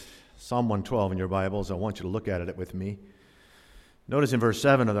Psalm 112 in your Bibles. I want you to look at it with me. Notice in verse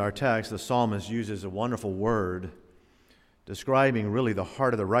 7 of our text, the psalmist uses a wonderful word describing really the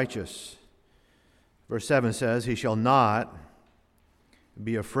heart of the righteous. Verse 7 says, "He shall not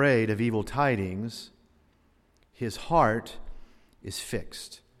be afraid of evil tidings. His heart is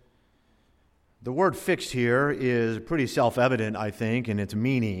fixed." The word fixed here is pretty self-evident, I think, in its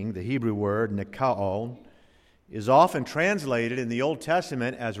meaning. The Hebrew word, nikao, is often translated in the Old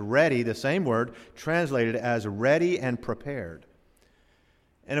Testament as ready, the same word translated as ready and prepared.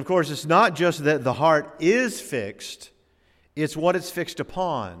 And of course, it's not just that the heart is fixed, it's what it's fixed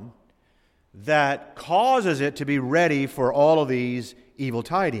upon that causes it to be ready for all of these evil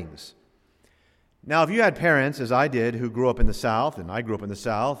tidings. Now, if you had parents, as I did, who grew up in the South, and I grew up in the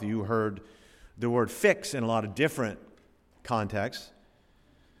South, you heard the word fix in a lot of different contexts.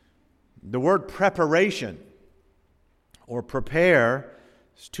 The word preparation or prepare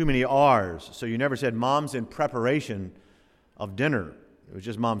is too many R's, so you never said mom's in preparation of dinner. It was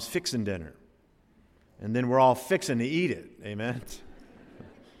just mom's fixing dinner. And then we're all fixing to eat it. Amen?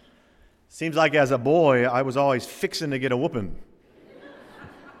 Seems like as a boy, I was always fixing to get a whooping.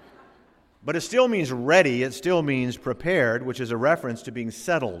 But it still means ready. It still means prepared, which is a reference to being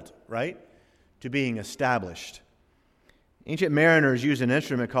settled, right? To being established. Ancient mariners used an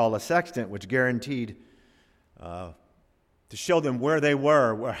instrument called a sextant, which guaranteed to show them where they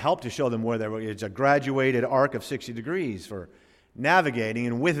were, or helped to show them where they were. It's a graduated arc of 60 degrees for navigating,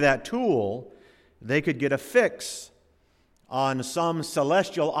 and with that tool, they could get a fix on some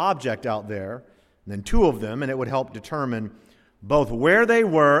celestial object out there, and then two of them, and it would help determine both where they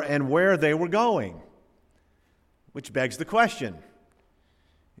were and where they were going. Which begs the question.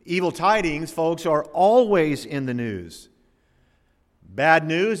 Evil tidings, folks, are always in the news. Bad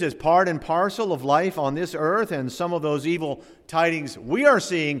news is part and parcel of life on this earth, and some of those evil tidings we are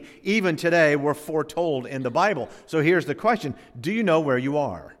seeing even today were foretold in the Bible. So here's the question. Do you know where you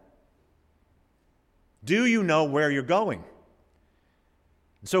are? Do you know where you're going?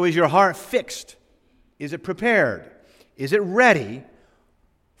 So is your heart fixed? Is it prepared? Is it ready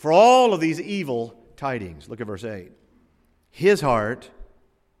for all of these evil tidings? Look at verse 8. His heart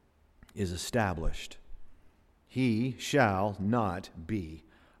is established. He shall not be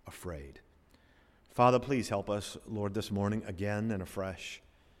afraid. Father, please help us, Lord, this morning again and afresh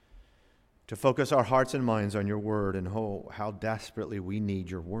to focus our hearts and minds on your word, and how desperately we need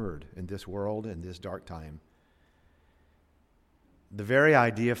your word in this world and this dark time. The very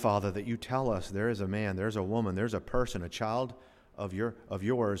idea, Father, that you tell us there is a man, there's a woman, there's a person, a child of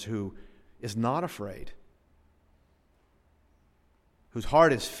yours who is not afraid, whose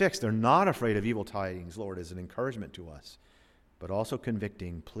heart is fixed. They're not afraid of evil tidings, Lord, is an encouragement to us, but also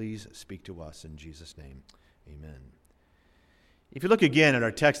convicting. Please speak to us in Jesus' name. Amen. If you look again at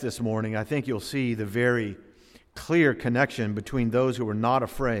our text this morning, I think you'll see the very clear connection between those who are not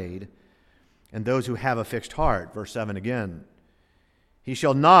afraid and those who have a fixed heart. Verse 7 again. He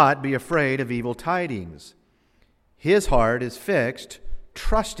shall not be afraid of evil tidings. His heart is fixed,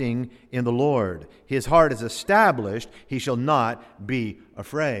 trusting in the Lord. His heart is established. He shall not be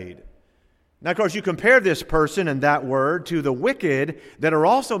afraid. Now, of course, you compare this person and that word to the wicked that are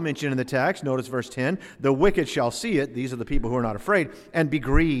also mentioned in the text. Notice verse 10. The wicked shall see it. These are the people who are not afraid, and be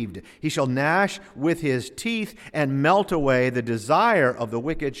grieved. He shall gnash with his teeth and melt away. The desire of the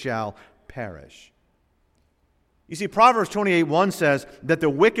wicked shall perish. You see, Proverbs 28:1 says that the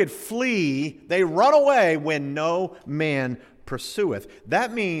wicked flee, they run away when no man pursueth.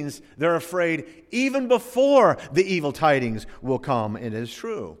 That means they're afraid even before the evil tidings will come, and it is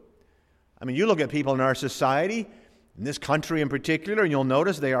true. I mean, you look at people in our society, in this country in particular, and you'll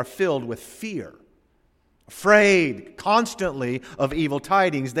notice they are filled with fear. Afraid constantly of evil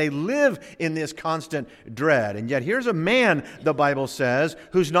tidings. They live in this constant dread. And yet here's a man, the Bible says,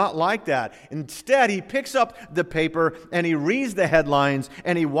 who's not like that. Instead, he picks up the paper and he reads the headlines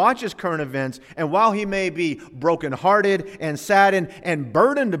and he watches current events. And while he may be brokenhearted and saddened and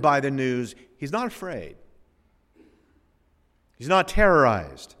burdened by the news, he's not afraid. He's not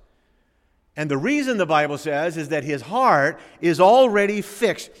terrorized. And the reason, the Bible says, is that his heart is already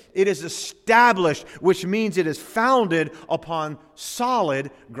fixed. It is established, which means it is founded upon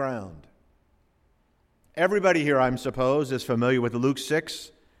solid ground. Everybody here, I suppose, is familiar with Luke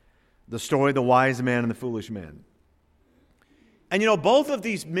 6, the story of the wise man and the foolish man. And you know, both of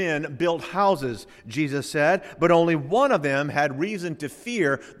these men built houses, Jesus said, but only one of them had reason to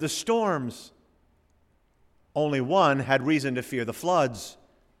fear the storms. Only one had reason to fear the floods.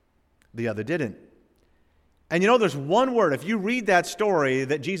 The other didn't. And you know, there's one word. If you read that story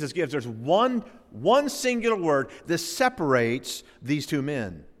that Jesus gives, there's one singular word that separates these two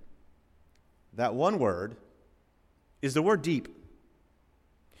men. that one word is the word deep.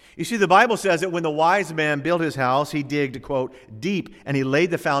 You see, the Bible says that when the wise man built his house, he digged, quote, deep, and he laid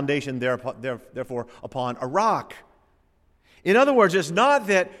the foundation therefore upon a rock. In other words, it's not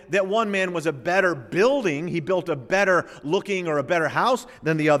that one man was a better building, he built a better looking or a better house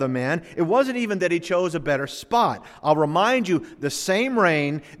than the other man. It wasn't even that he chose a better spot. I'll remind you, the same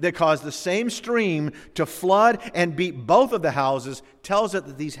rain that caused the same stream to flood and beat both of the houses tells us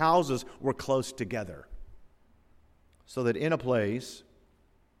that these houses were close together. So that in a place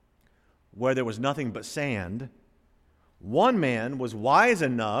where there was nothing but sand, one man was wise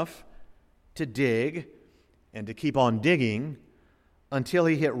enough to dig and to keep on digging until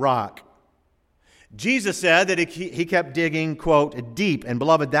he hit rock. Jesus said that he kept digging, quote, deep. And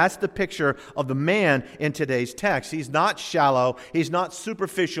beloved, that's the picture of the man in today's text. He's not shallow. He's not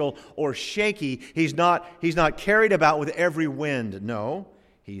superficial or shaky. He's not carried about with every wind. No,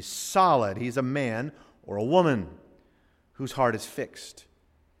 he's solid. He's a man or a woman whose heart is fixed,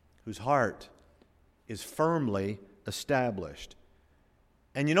 whose heart is firmly established.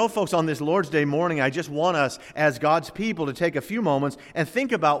 And you know, folks, on this Lord's Day morning, I just want us as God's people to take a few moments and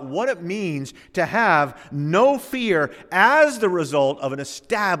think about what it means to have no fear as the result of an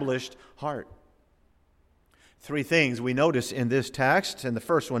established heart. Three things we notice in this text, and the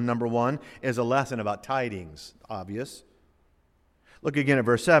first one, number one, is a lesson about tidings. Obvious. Look again at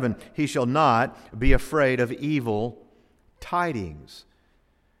verse 7. He shall not be afraid of evil tidings.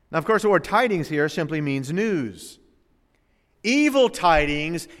 Now, of course, the word tidings here simply means news. Evil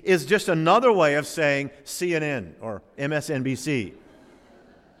tidings is just another way of saying CNN or MSNBC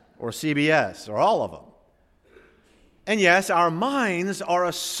or CBS or all of them. And yes, our minds are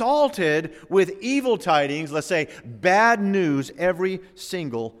assaulted with evil tidings, let's say bad news, every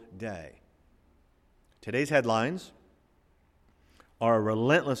single day. Today's headlines are a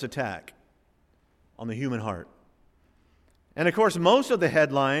relentless attack on the human heart. And of course, most of the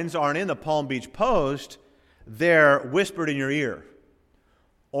headlines aren't in the Palm Beach Post. They're whispered in your ear,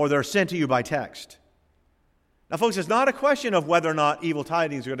 or they're sent to you by text. Now, folks, it's not a question of whether or not evil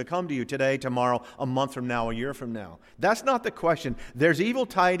tidings are going to come to you today, tomorrow, a month from now, a year from now. That's not the question. There's evil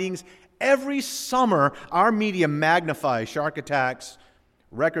tidings. Every summer, our media magnifies shark attacks,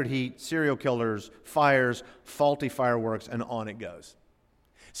 record heat, serial killers, fires, faulty fireworks, and on it goes.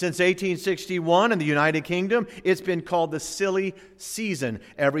 Since 1861 in the United Kingdom, it's been called the silly season.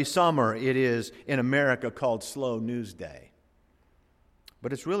 Every summer it is in America called Slow News Day.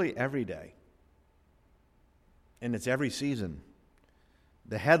 But it's really every day. And it's every season.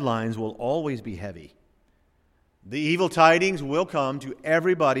 The headlines will always be heavy. The evil tidings will come to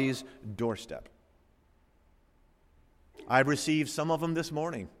everybody's doorstep. I've received some of them this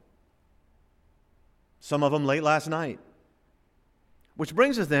morning. Some of them late last night. Which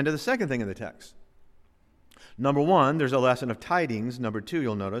brings us then to the second thing in the text. Number one, there's a lesson of tidings. Number two,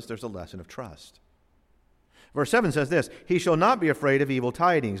 you'll notice there's a lesson of trust. Verse 7 says this, he shall not be afraid of evil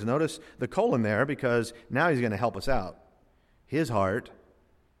tidings. Notice the colon there because now he's going to help us out. His heart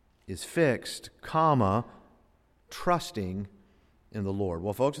is fixed, trusting in the Lord.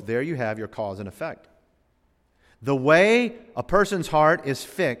 Well, folks, there you have your cause and effect. The way a person's heart is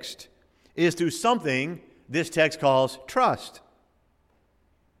fixed is through something this text calls trust.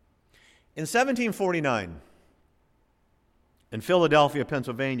 In 1749, in Philadelphia,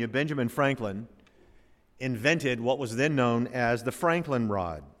 Pennsylvania, Benjamin Franklin invented what was then known as the Franklin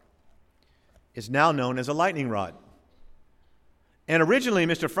rod. It's now known as a lightning rod. And originally,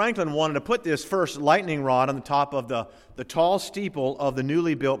 Mr. Franklin wanted to put this first lightning rod on the top of the tall steeple of the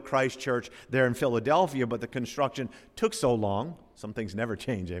newly built Christ Church there in Philadelphia, but the construction took so long. Some things never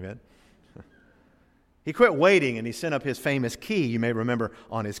change, amen? He quit waiting and he sent up his famous key, you may remember,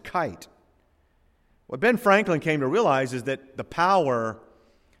 on his kite. What Ben Franklin came to realize is that the power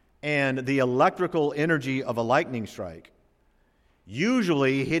and the electrical energy of a lightning strike,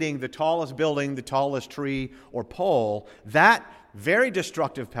 usually hitting the tallest building, the tallest tree or pole, that very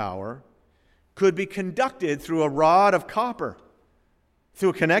destructive power could be conducted through a rod of copper, through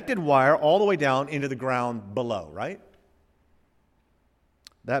a connected wire all the way down into the ground below, right?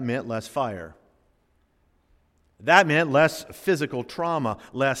 That meant less fire. That meant less physical trauma,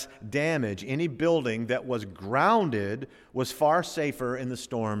 less damage. Any building that was grounded was far safer in the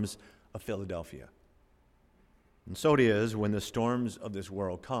storms of Philadelphia. And so it is when the storms of this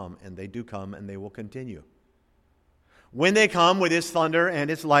world come, and they do come, and they will continue. When they come with its thunder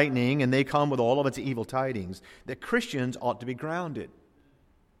and its lightning, and they come with all of its evil tidings, that Christians ought to be grounded.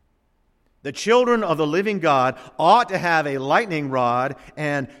 The children of the living God ought to have a lightning rod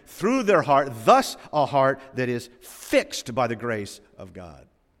and through their heart, thus a heart that is fixed by the grace of God.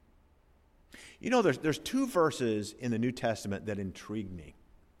 You know, there's two verses in the New Testament that intrigue me.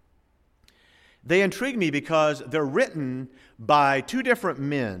 They intrigue me because they're written by two different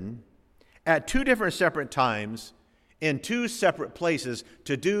men at two different separate times in two separate places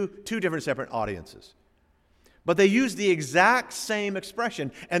to do two different separate audiences. But they use the exact same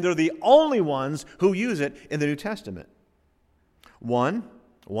expression, and they're the only ones who use it in the New Testament. One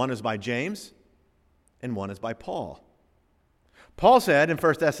is by James, and one is by Paul. Paul said in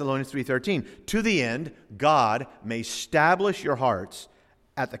 1 Thessalonians 3:13, "To the end God may establish your hearts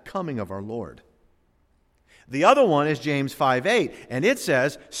at the coming of our Lord." The other one is James 5:8, and it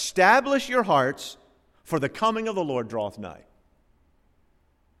says, "Establish your hearts, for the coming of the Lord draweth nigh."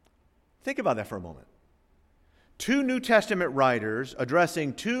 Think about that for a moment. Two New Testament writers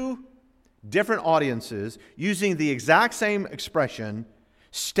addressing two different audiences using the exact same expression,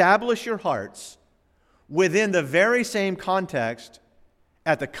 "Establish your hearts," within the very same context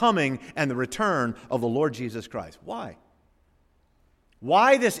at the coming and the return of the Lord Jesus Christ. Why?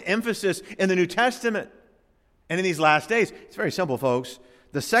 Why this emphasis in the New Testament and in these last days? It's very simple, folks.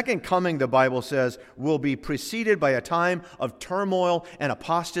 The second coming, the Bible says, will be preceded by a time of turmoil and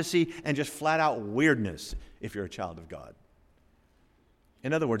apostasy and just flat out weirdness if you're a child of God.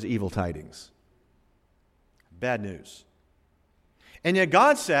 In other words, evil tidings. Bad news. And yet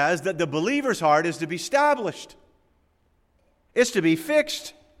God says that the believer's heart is to be established. It's to be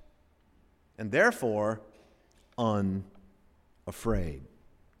fixed. And therefore, unafraid.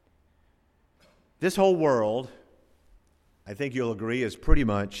 This whole world, I think you'll agree, is pretty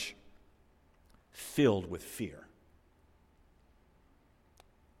much filled with fear.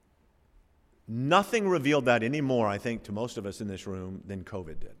 Nothing revealed that any more, I think, to most of us in this room than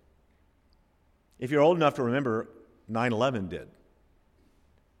COVID did. If you're old enough to remember, 9/11 did.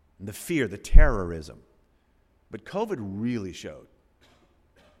 The fear, the terrorism. But COVID really showed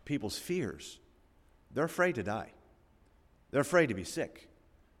people's fears. They're afraid to die. They're afraid to be sick.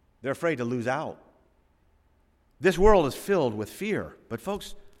 They're afraid to lose out. This world is filled with fear. But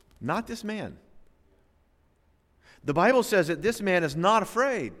folks, not this man. The Bible says that this man is not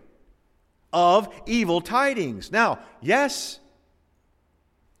afraid of evil tidings. Now, yes,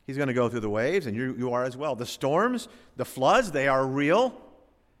 he's going to go through the waves, and you are as well. The storms, the floods, they are real.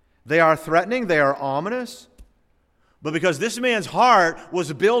 They are threatening. They are ominous. But because this man's heart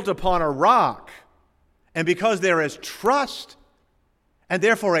was built upon a rock, and because there is trust, and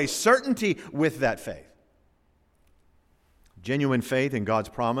therefore a certainty with that faith, genuine faith in God's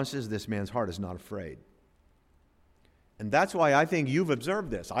promises, this man's heart is not afraid. And that's why I think you've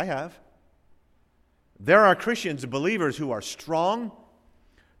observed this. I have. There are Christians, believers, who are strong,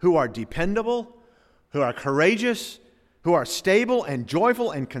 who are dependable, who are courageous, who are stable and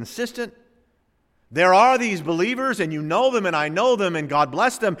joyful and consistent. There are these believers, and you know them, and I know them, and God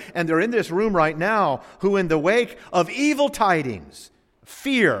bless them, and they're in this room right now, who in the wake of evil tidings,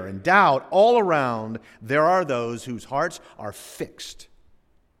 fear and doubt all around, there are those whose hearts are fixed.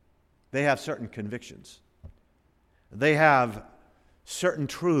 They have certain convictions. They have certain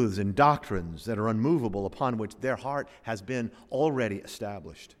truths and doctrines that are unmovable, upon which their heart has been already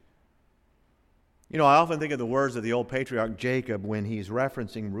established. You know, I often think of the words of the old patriarch Jacob when he's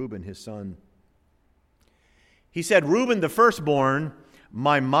referencing Reuben, his son. He said, "Reuben, the firstborn,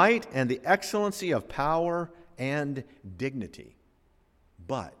 my might and the excellency of power and dignity."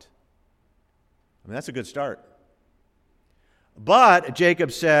 But, that's a good start. But,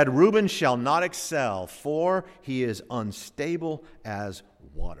 Jacob said, "Reuben shall not excel, for he is unstable as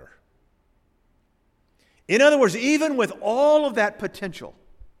water." In other words, even with all of that potential,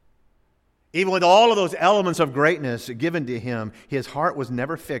 even with all of those elements of greatness given to him, his heart was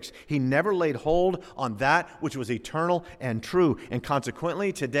never fixed. He never laid hold on that which was eternal and true. And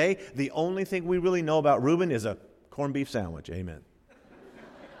consequently, today, the only thing we really know about Reuben is a corned beef sandwich. Amen.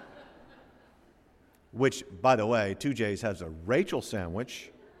 Which, by the way, 2J's has a Rachel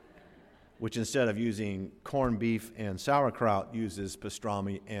sandwich, which instead of using corned beef and sauerkraut, uses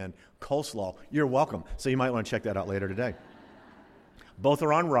pastrami and coleslaw. You're welcome. So you might want to check that out later today. Both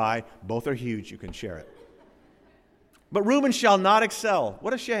are on rye. Both are huge. You can share it. But Reuben shall not excel.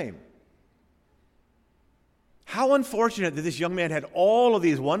 What a shame. How unfortunate that this young man had all of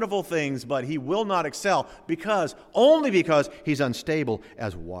these wonderful things, but he will not excel only because he's unstable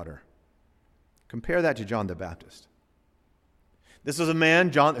as water. Compare that to John the Baptist. This was a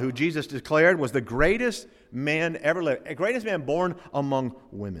man, John, who Jesus declared was the greatest man ever lived, the greatest man born among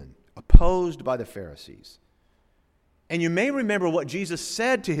women, opposed by the Pharisees. And you may remember what Jesus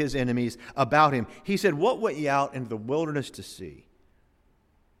said to his enemies about him. He said, "What went ye out into the wilderness to see?"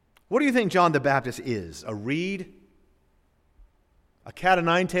 What do you think John the Baptist is? A reed? A cat of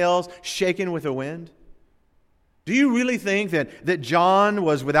nine tails shaken with the wind? Do you really think that John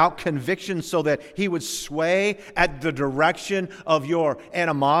was without conviction so that he would sway at the direction of your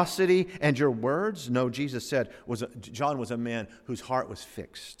animosity and your words? No, Jesus said John was a man whose heart was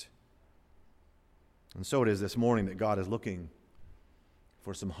fixed. And so it is this morning that God is looking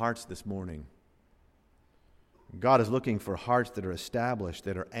for some hearts this morning. God is looking for hearts that are established,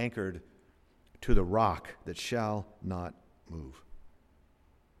 that are anchored to the rock that shall not move.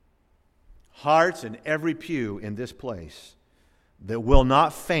 Hearts in every pew in this place that will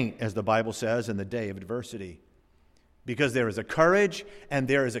not faint, as the Bible says, in the day of adversity. Because there is a courage, and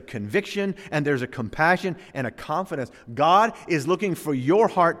there is a conviction, and there's a compassion, and a confidence. God is looking for your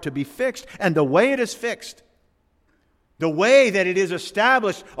heart to be fixed. And the way it is fixed, the way that it is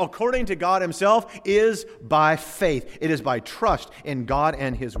established according to God Himself, is by faith. It is by trust in God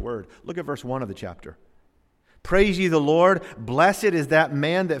and His Word. Look at verse 1 of the chapter. Praise ye the Lord. Blessed is that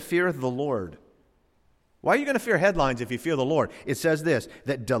man that feareth the Lord. Why are you going to fear headlines if you fear the Lord? It says this,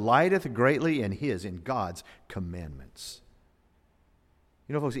 that delighteth greatly in God's commandments.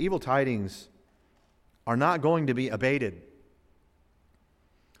 You know, folks, evil tidings are not going to be abated.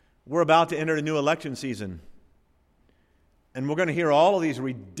 We're about to enter a new election season, and we're going to hear all of these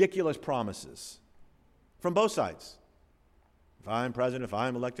ridiculous promises from both sides. If I'm president, if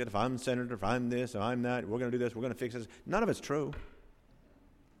I'm elected, if I'm senator, if I'm this, if I'm that, we're going to do this, we're going to fix this. None of it's true.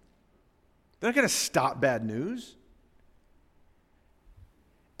 They're not going to stop bad news.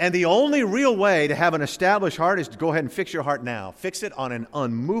 And the only real way to have an established heart is to go ahead and fix your heart now. Fix it on an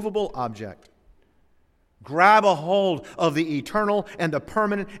unmovable object. Grab a hold of the eternal and the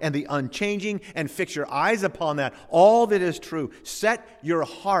permanent and the unchanging and fix your eyes upon that, all that is true. Set your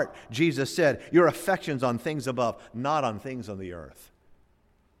heart, Jesus said, your affections on things above, not on things on the earth.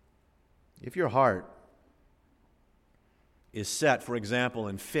 If your heart is set, for example,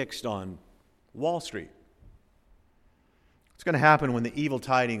 and fixed on Wall Street, what's going to happen when the evil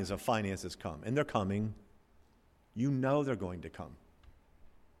tidings of finances come? And they're coming. You know they're going to come.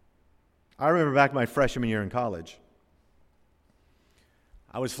 I remember back my freshman year in college.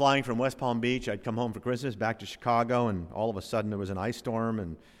 I was flying from West Palm Beach. I'd come home for Christmas, back to Chicago, and all of a sudden there was an ice storm,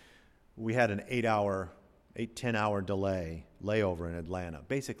 and we had an 10-hour delay, layover in Atlanta.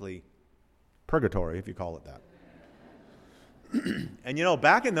 Basically, purgatory, if you call it that. And you know,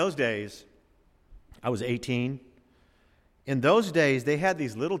 back in those days, I was 18. In those days, they had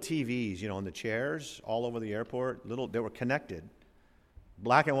these little TVs, you know, on the chairs all over the airport. They were connected.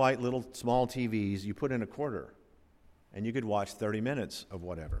 Black and white little small TVs. You put in a quarter, and you could watch 30 minutes of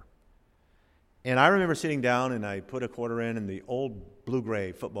whatever. And I remember sitting down, and I put a quarter in, and the old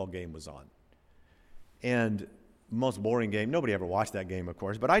blue-gray football game was on. And most boring game. Nobody ever watched that game, of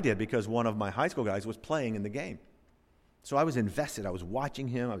course, but I did because one of my high school guys was playing in the game. So I was invested. I was watching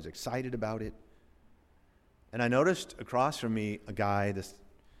him. I was excited about it. And I noticed across from me a guy, this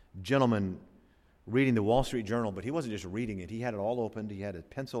gentleman, reading the Wall Street Journal, but he wasn't just reading it. He had it all opened. He had a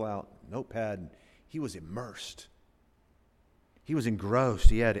pencil out, notepad, and he was immersed. He was engrossed.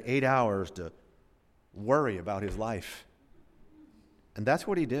 He had 8 hours to worry about his life. And that's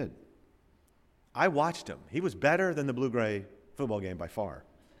what he did. I watched him. He was better than the blue-gray football game by far.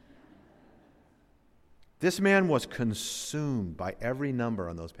 This man was consumed by every number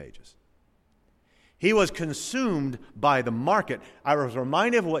on those pages. He was consumed by the market. I was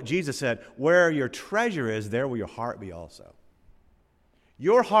reminded of what Jesus said, where your treasure is, there will your heart be also.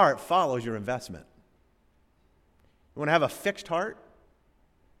 Your heart follows your investment. You want to have a fixed heart?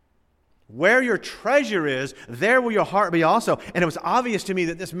 Where your treasure is, there will your heart be also. And it was obvious to me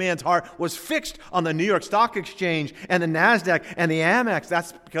that this man's heart was fixed on the New York Stock Exchange and the NASDAQ and the Amex.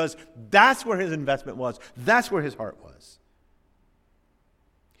 That's because that's where his investment was. That's where his heart was.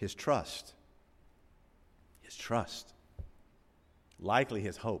 His trust. His trust, likely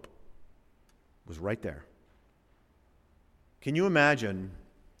his hope, was right there. Can you imagine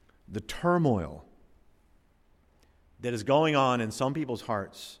the turmoil that is going on in some people's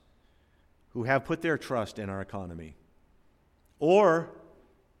hearts who have put their trust in our economy? Or,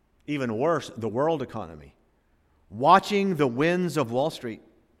 even worse, the world economy. Watching the winds of Wall Street.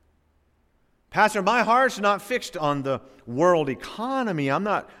 Pastor, my heart's not fixed on the world economy. I'm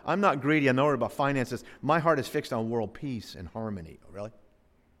not greedy. I'm not worried about finances. My heart is fixed on world peace and harmony. Oh, really?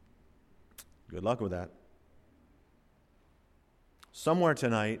 Good luck with that. Somewhere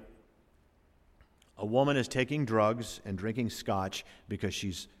tonight, a woman is taking drugs and drinking scotch because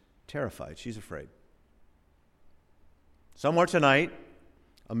she's terrified. She's afraid. Somewhere tonight,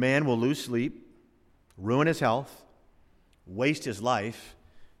 a man will lose sleep, ruin his health, waste his life,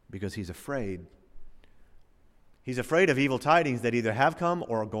 because he's afraid He's afraid of evil tidings that either have come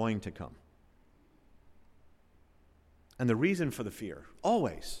or are going to come. And the reason for the fear,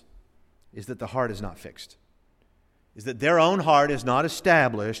 always, is that the heart is not fixed. Is that their own heart is not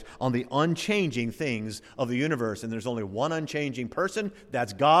established on the unchanging things of the universe. And there's only one unchanging person,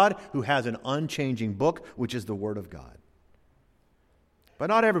 that's God, who has an unchanging book, which is the Word of God. But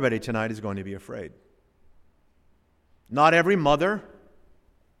not everybody tonight is going to be afraid. Not every mother,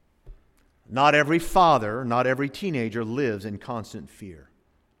 not every father, not every teenager lives in constant fear.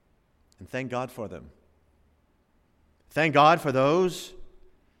 And thank God for them. Thank God for those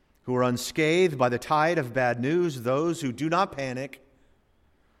who are unscathed by the tide of bad news, those who do not panic,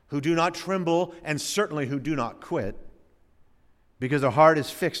 who do not tremble, and certainly who do not quit, because their heart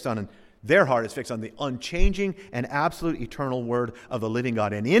is fixed on the unchanging and absolute eternal Word of the living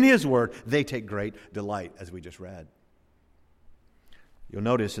God. And in His Word, they take great delight, as we just read. You'll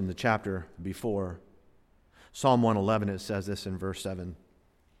notice in the chapter before, Psalm 111, it says this in verse 7.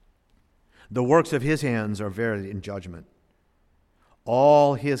 The works of His hands are varied in judgment.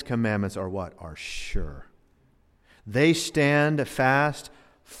 All His commandments are what? Are sure. They stand fast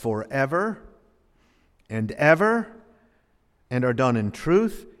forever and ever, and are done in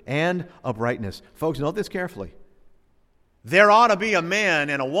truth and uprightness. Folks, note this carefully. There ought to be a man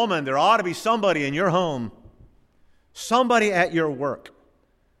and a woman, there ought to be somebody in your home, somebody at your work,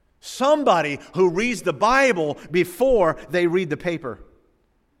 somebody who reads the Bible before they read the paper.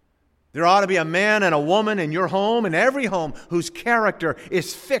 There ought to be a man and a woman in your home, in every home, whose character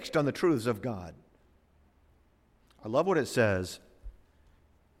is fixed on the truths of God. I love what it says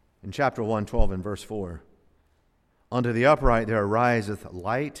in chapter 1:12 and verse 4. Unto the upright there ariseth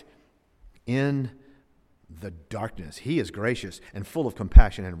light in the darkness. He is gracious and full of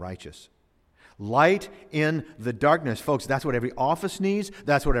compassion and righteous. Light in the darkness. Folks, that's what every office needs.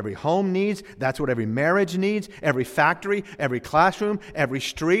 That's what every home needs. That's what every marriage needs. Every factory, every classroom, every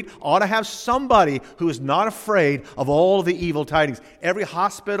street ought to have somebody who is not afraid of all the evil tidings. Every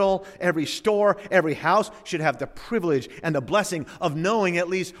hospital, every store, every house should have the privilege and the blessing of knowing at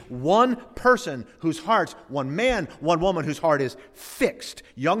least one person whose hearts, one man, one woman whose heart is fixed.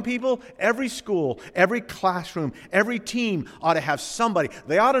 Young people, every school, every classroom, every team ought to have somebody.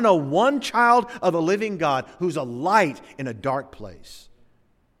 They ought to know one child of the living God who's a light in a dark place.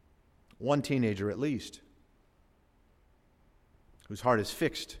 One teenager at least, whose heart is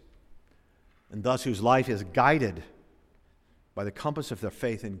fixed, and thus whose life is guided by the compass of their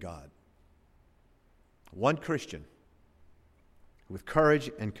faith in God. One Christian with courage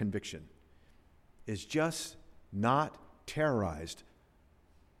and conviction is just not terrorized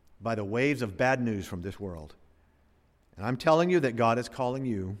by the waves of bad news from this world. And I'm telling you that God is calling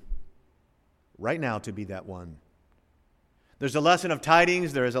you right now to be that one. There's a lesson of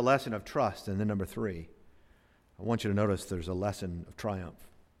tidings, there is a lesson of trust. And then number 3, I want you to notice there's a lesson of triumph.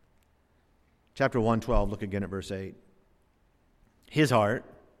 Chapter 1:12, look again at verse 8. His heart,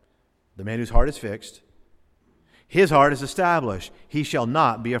 the man whose heart is fixed, his heart is established. He shall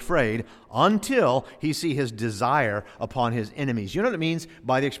not be afraid until he see his desire upon his enemies. You know what it means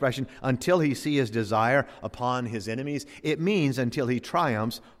by the expression, until he see his desire upon his enemies? It means until he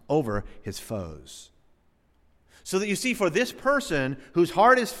triumphs over his foes. So that you see, for this person whose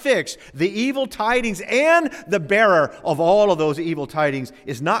heart is fixed, the evil tidings and the bearer of all of those evil tidings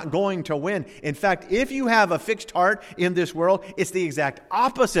is not going to win. In fact, if you have a fixed heart in this world, it's the exact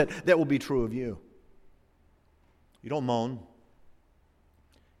opposite that will be true of you. You don't moan.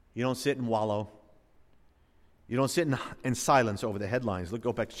 You don't sit and wallow. You don't sit in silence over the headlines.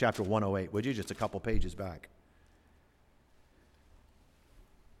 Go back to chapter 108, would you? Just a couple pages back.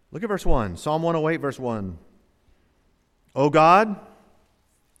 Look at verse 1. Psalm 108, verse 1. O God,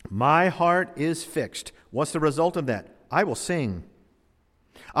 my heart is fixed. What's the result of that? I will sing.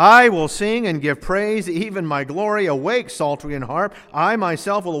 I will sing and give praise, even my glory. Awake, psaltery and harp. I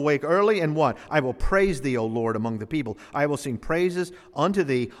myself will awake early, and what? I will praise thee, O Lord, among the people. I will sing praises unto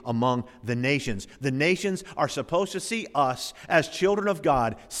thee among the nations. The nations are supposed to see us as children of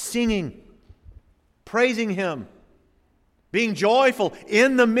God singing, praising Him, being joyful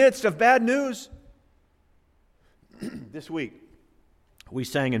in the midst of bad news. This week, we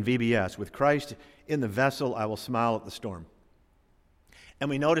sang in VBS, with Christ in the vessel, I will smile at the storm. And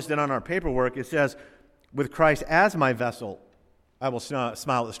we noticed that on our paperwork, it says, with Christ as my vessel, I will smile at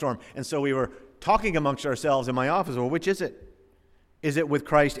the storm. And so we were talking amongst ourselves in my office, well, which is it? Is it with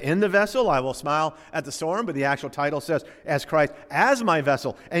Christ in the vessel, I will smile at the storm? But the actual title says, as Christ as my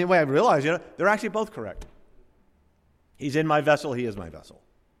vessel. And I realized, they're actually both correct. He's in my vessel, He is my vessel.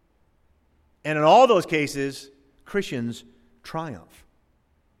 And in all those cases, Christians triumph.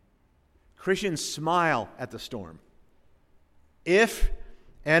 Christians smile at the storm if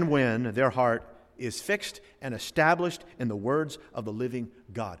and when their heart is fixed and established in the words of the living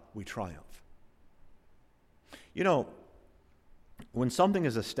God. We triumph. You know, when something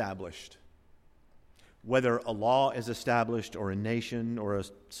is established, whether a law is established or a nation or a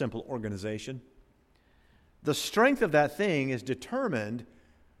simple organization, the strength of that thing is determined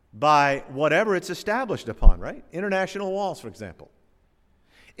by whatever it's established upon, right? International laws, for example.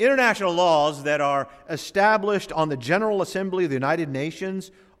 International laws that are established on the General Assembly of the United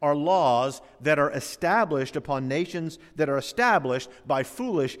Nations are laws that are established upon nations that are established by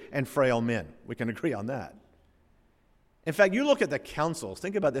foolish and frail men. We can agree on that. In fact, you look at the councils.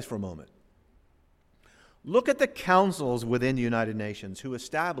 Think about this for a moment. Look at the councils within the United Nations who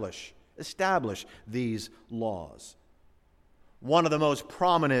establish these laws. One of the most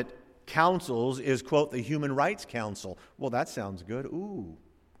prominent councils is, quote, the Human Rights Council. Well, that sounds good. Ooh,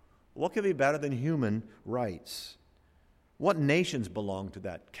 what could be better than human rights? What nations belong to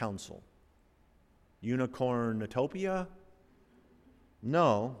that council? Unicorn-utopia?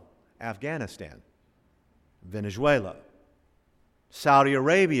 No, Afghanistan, Venezuela, Saudi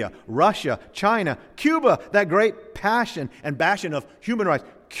Arabia, Russia, China, Cuba, that great passion and bastion of human rights.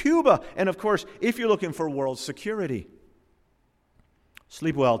 Cuba, and of course, if you're looking for world security.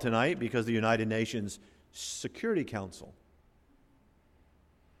 Sleep well tonight because the United Nations Security Council.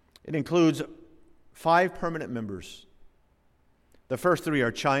 It includes 5 permanent members. The first 3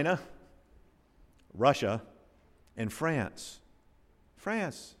 are China, Russia, and France.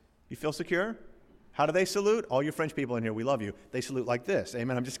 France, you feel secure? How do they salute? All you French people in here, we love you. They salute like this.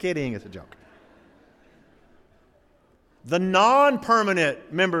 Amen. I'm just kidding. It's a joke. The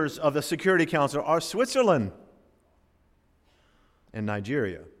non-permanent members of the Security Council are Switzerland and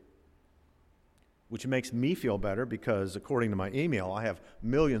Nigeria, which makes me feel better because, according to my email, I have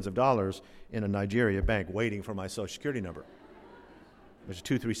millions of dollars in a Nigeria bank waiting for my Social Security number, which is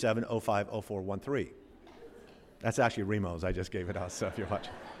 237-050413. That's actually Remo's. I just gave it out, so if you're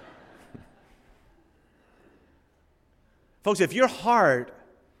watching. Folks, if your heart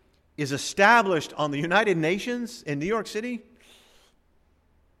is established on the United Nations in New York City,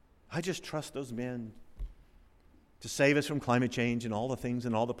 I just trust those men to save us from climate change and all the things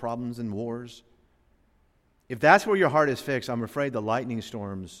and all the problems and wars. If that's where your heart is fixed, I'm afraid the lightning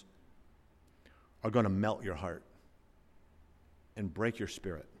storms are going to melt your heart and break your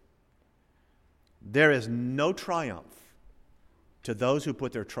spirit. There is no triumph to those who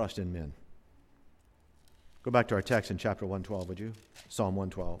put their trust in men. Go back to our text in chapter 112, would you? Psalm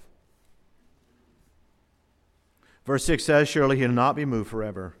 112. Verse 6 says, surely he will not be moved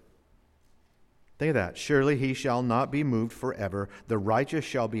forever. Think of that. Surely he shall not be moved forever. The righteous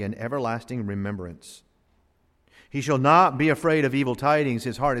shall be an everlasting remembrance. He shall not be afraid of evil tidings.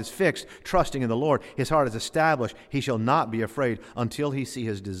 His heart is fixed, trusting in the Lord. His heart is established. He shall not be afraid until he see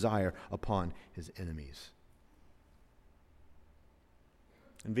his desire upon his enemies.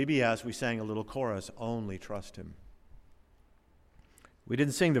 In VBS, we sang a little chorus, only trust him. We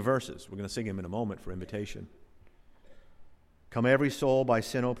didn't sing the verses. We're going to sing them in a moment for invitation. Come every soul by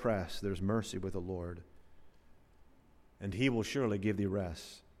sin oppressed, there's mercy with the Lord. And he will surely give thee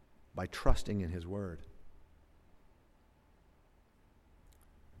rest by trusting in his word.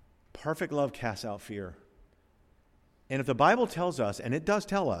 Perfect love casts out fear. And if the Bible tells us, and it does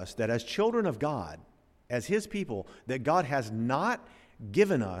tell us, that as children of God, as his people, that God has not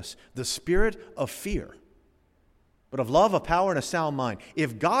given us the spirit of fear, but of love, of power, and a sound mind.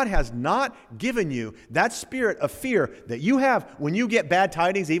 If God has not given you that spirit of fear that you have when you get bad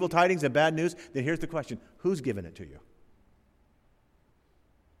tidings, evil tidings, and bad news, then here's the question. Who's given it to you?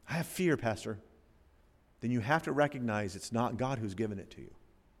 I have fear, Pastor. Then you have to recognize it's not God who's given it to you,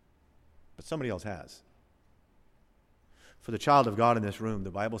 but somebody else has. For the child of God in this room, the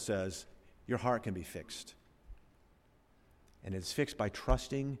Bible says your heart can be fixed. And it's fixed by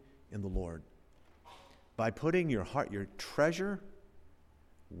trusting in the Lord. By putting your heart, your treasure,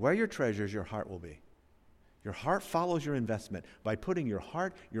 where your treasure is, your heart will be. Your heart follows your investment by putting your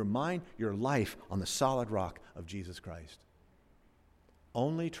heart, your mind, your life on the solid rock of Jesus Christ.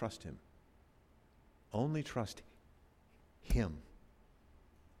 Only trust him. Only trust him.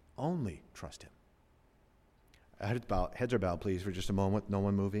 Only trust him. Heads are bowed, please, for just a moment. No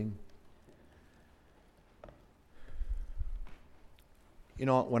one moving. You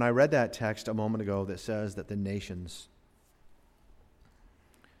know, when I read that text a moment ago that says that the nations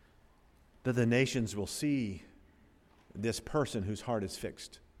will see this person whose heart is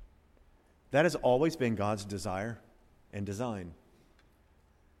fixed, that has always been God's desire and design.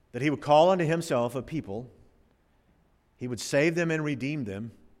 That he would call unto himself a people, he would save them and redeem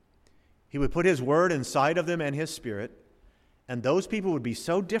them, He would put His Word inside of them and His Spirit, and those people would be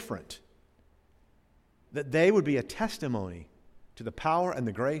so different that they would be a testimony to the power and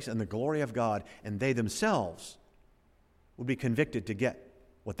the grace and the glory of God, and they themselves would be convicted to get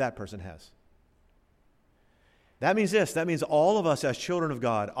what that person has. That means this. That means all of us as children of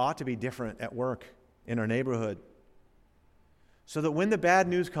God ought to be different at work, in our neighborhood, so that when the bad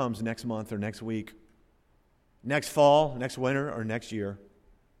news comes next month or next week, next fall, next winter, or next year,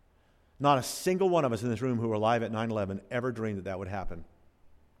 not a single one of us in this room who were alive at 9/11 ever dreamed that that would happen.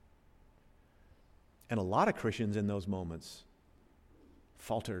 And a lot of Christians in those moments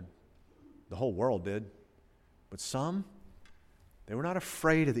faltered. The whole world did. But some, they were not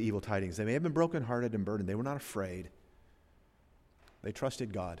afraid of the evil tidings. They may have been brokenhearted and burdened. They were not afraid. They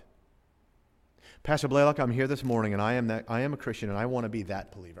trusted God. Pastor Blalock, I'm here this morning, and I am a Christian, and I want to be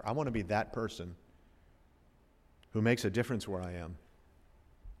that believer. I want to be that person who makes a difference where I am.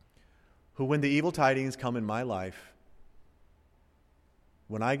 Who, when the evil tidings come in my life,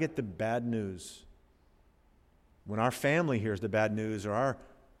 when I get the bad news, when our family hears the bad news, or our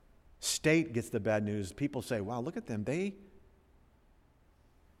state gets the bad news, people say, wow, look at them. They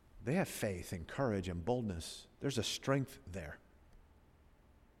have faith and courage and boldness. There's a strength there.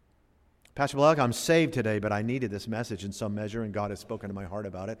 Pastor Blalock, I'm saved today, but I needed this message in some measure, and God has spoken to my heart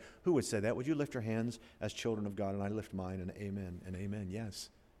about it. Who would say that? Would you lift your hands as children of God? And I lift mine, and amen, yes.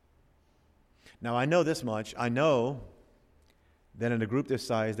 Now, I know this much. I know that in a group this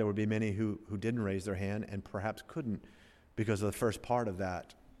size, there would be many who didn't raise their hand and perhaps couldn't because of the first part of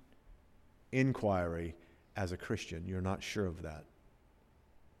that inquiry as a Christian. You're not sure of that.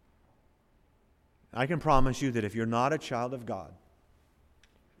 I can promise you that if you're not a child of God,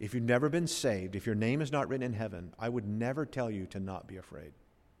 if you've never been saved, if your name is not written in heaven, I would never tell you to not be afraid.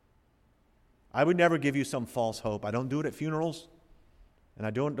 I would never give you some false hope. I don't do it at funerals, and I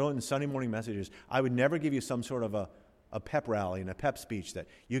don't do it in Sunday morning messages. I would never give you some sort of a pep rally and a pep speech that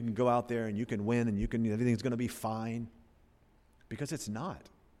you can go out there and you can win and everything's going to be fine, because it's not.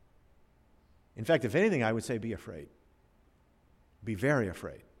 In fact, if anything, I would say be afraid. Be very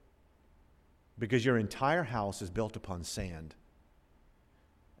afraid, because your entire house is built upon sand.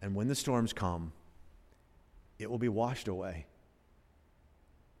 And when the storms come, it will be washed away.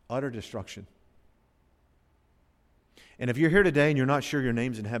 Utter destruction. And if you're here today and you're not sure your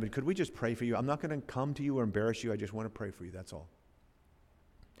name's in heaven, could we just pray for you? I'm not going to come to you or embarrass you. I just want to pray for you, that's all.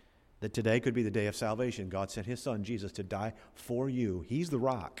 That today could be the day of salvation. God sent His Son, Jesus, to die for you. He's the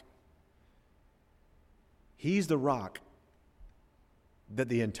rock. He's the rock that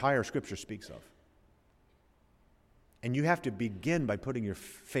the entire Scripture speaks of. And you have to begin by putting your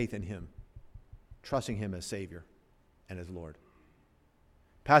faith in Him, trusting Him as Savior and as Lord.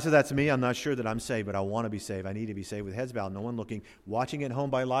 Pastor, that's me. I'm not sure that I'm saved, but I want to be saved. I need to be saved with heads bowed, no one looking, watching at home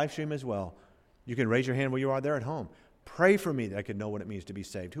by live stream as well. You can raise your hand where you are there at home. Pray for me that I could know what it means to be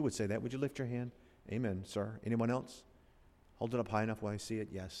saved. Who would say that? Would you lift your hand? Amen, sir. Anyone else? Hold it up high enough while I see it.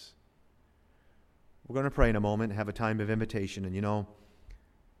 Yes. We're going to pray in a moment and have a time of invitation. And you know,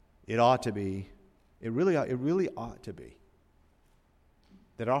 it ought to be, it really ought to be,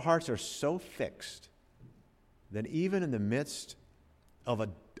 that our hearts are so fixed that even in the midst of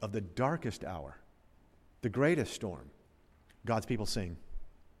the darkest hour, the greatest storm, God's people sing.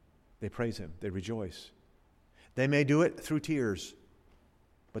 They praise Him. They rejoice. They may do it through tears,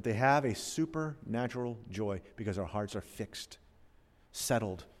 but they have a supernatural joy because our hearts are fixed,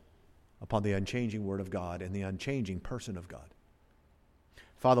 settled upon the unchanging Word of God and the unchanging person of God.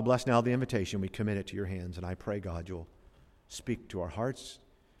 Father, bless now the invitation. We commit it to your hands, and I pray, God, you'll speak to our hearts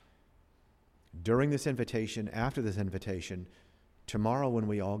during this invitation, after this invitation, tomorrow when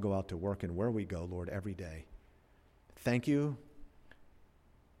we all go out to work and where we go, Lord, every day. Thank you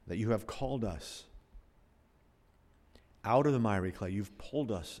that you have called us out of the miry clay. You've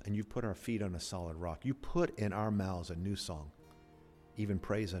pulled us and you've put our feet on a solid rock. You put in our mouths a new song, even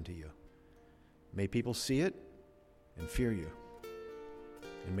praise unto you. May people see it and fear you.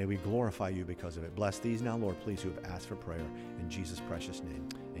 And may we glorify you because of it. Bless these now, Lord, please, who have asked for prayer. In Jesus' precious name,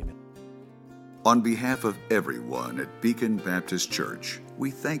 amen. On behalf of everyone at Beacon Baptist Church,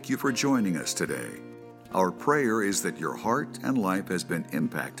 we thank you for joining us today. Our prayer is that your heart and life has been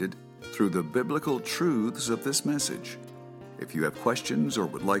impacted through the biblical truths of this message. If you have questions or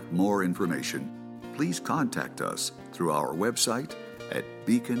would like more information, please contact us through our website at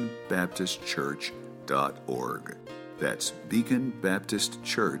beaconbaptistchurch.org. That's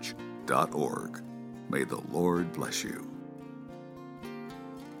beaconbaptistchurch.org. May the Lord bless you.